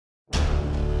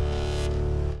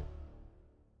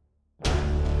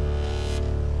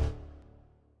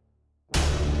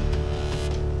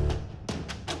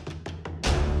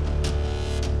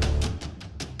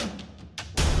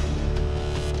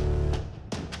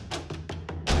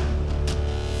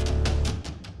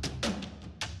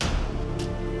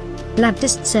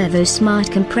LabTest Servo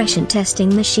Smart Compression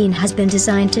Testing Machine has been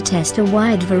designed to test a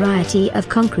wide variety of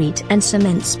concrete and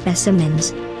cement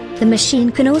specimens. The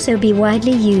machine can also be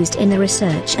widely used in the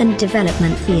research and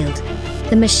development field.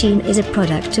 The machine is a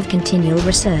product of continual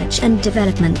research and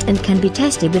development and can be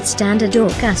tested with standard or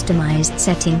customized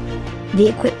setting. The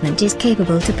equipment is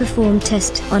capable to perform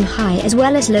tests on high as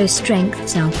well as low strength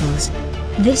samples.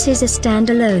 This is a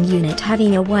standalone unit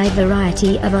having a wide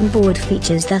variety of onboard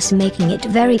features, thus making it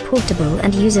very portable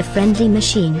and user-friendly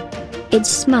machine. Its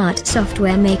smart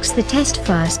software makes the test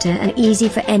faster and easy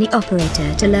for any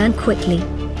operator to learn quickly.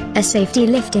 A safety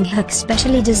lifting hook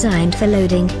specially designed for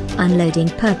loading, unloading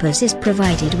purpose is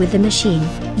provided with the machine.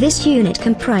 This unit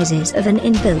comprises of an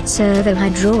inbuilt servo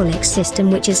hydraulic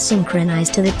system which is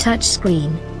synchronized to the touch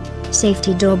screen.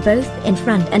 Safety door both in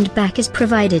front and back is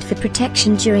provided for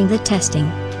protection during the testing.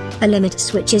 A limit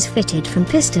switch is fitted from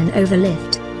piston over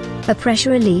lift. A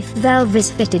pressure relief valve is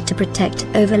fitted to protect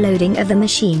overloading of the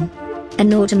machine.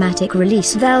 An automatic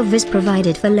release valve is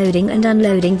provided for loading and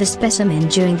unloading the specimen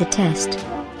during the test.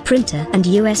 Printer and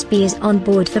USB is on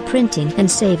board for printing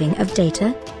and saving of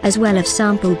data, as well as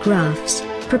sample graphs,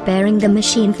 preparing the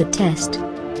machine for test.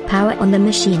 Power on the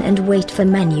machine and wait for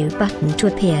menu button to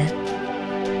appear.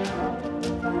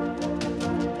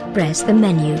 Press the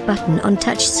menu button on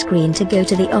touch screen to go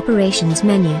to the operations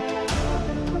menu.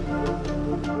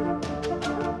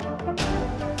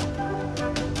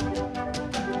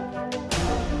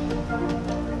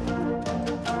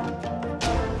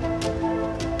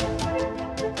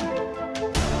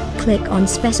 Click on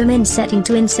Specimen Setting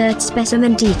to insert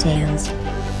specimen details.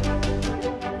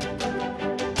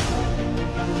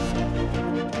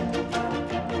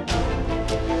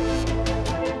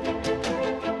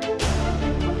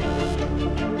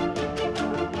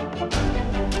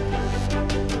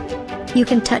 You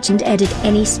can touch and edit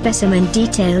any specimen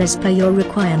detail as per your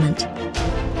requirement.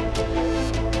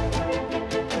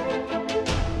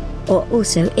 Or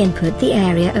also input the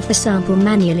area of the sample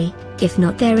manually, if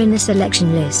not there in the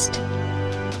selection list.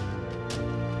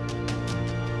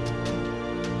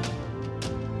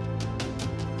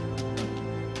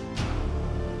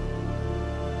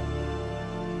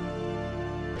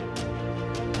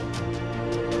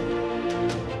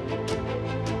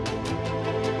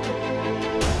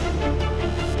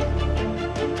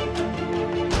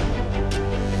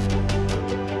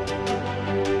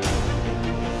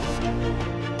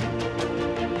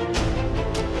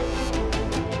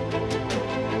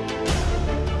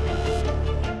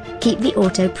 Keep the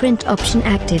auto print option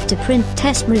active to print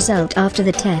test result after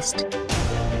the test.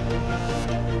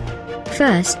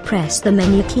 First press the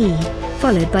menu key,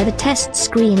 followed by the test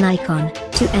screen icon,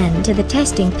 to enter the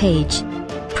testing page.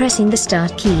 Pressing the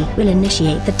start key will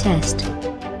initiate the test.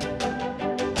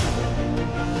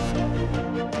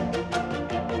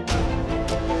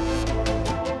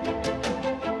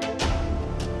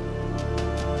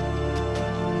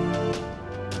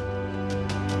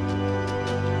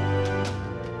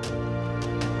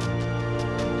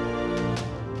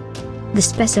 The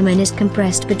specimen is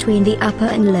compressed between the upper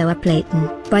and lower platen,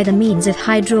 by the means of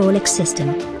hydraulic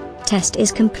system. Test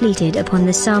is completed upon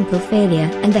the sample failure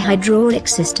and the hydraulic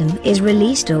system is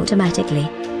released automatically.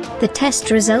 The test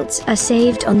results are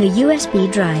saved on the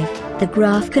USB drive. The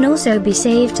graph can also be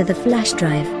saved to the flash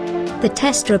drive. The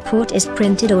test report is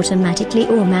printed automatically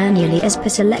or manually as per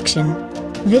selection.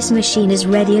 This machine is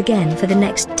ready again for the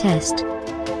next test.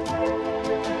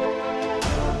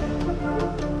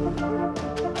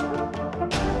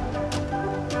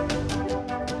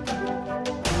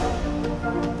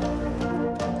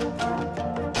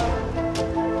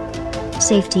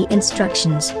 Safety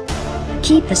instructions.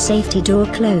 Keep the safety door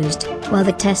closed while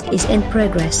the test is in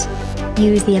progress.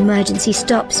 Use the emergency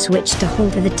stop switch to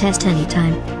halt the test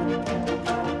anytime.